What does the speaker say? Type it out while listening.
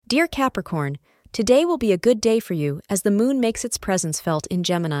Dear Capricorn, today will be a good day for you as the moon makes its presence felt in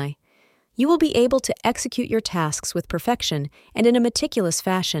Gemini. You will be able to execute your tasks with perfection and in a meticulous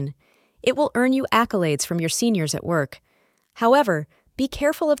fashion. It will earn you accolades from your seniors at work. However, be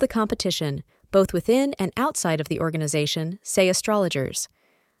careful of the competition, both within and outside of the organization, say astrologers.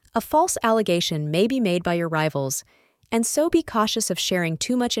 A false allegation may be made by your rivals, and so be cautious of sharing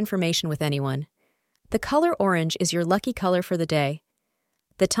too much information with anyone. The color orange is your lucky color for the day.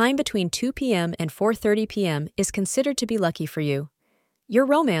 The time between 2 p.m. and 4:30 p.m. is considered to be lucky for you. Your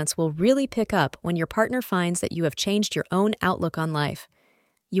romance will really pick up when your partner finds that you have changed your own outlook on life.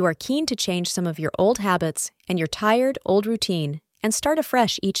 You are keen to change some of your old habits and your tired, old routine and start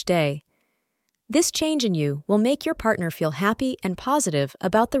afresh each day. This change in you will make your partner feel happy and positive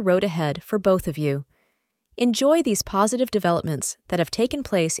about the road ahead for both of you. Enjoy these positive developments that have taken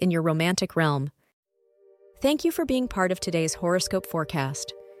place in your romantic realm. Thank you for being part of today's horoscope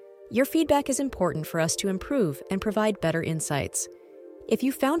forecast. Your feedback is important for us to improve and provide better insights. If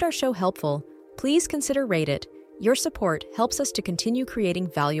you found our show helpful, please consider rate it. Your support helps us to continue creating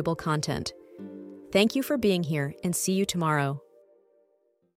valuable content. Thank you for being here and see you tomorrow.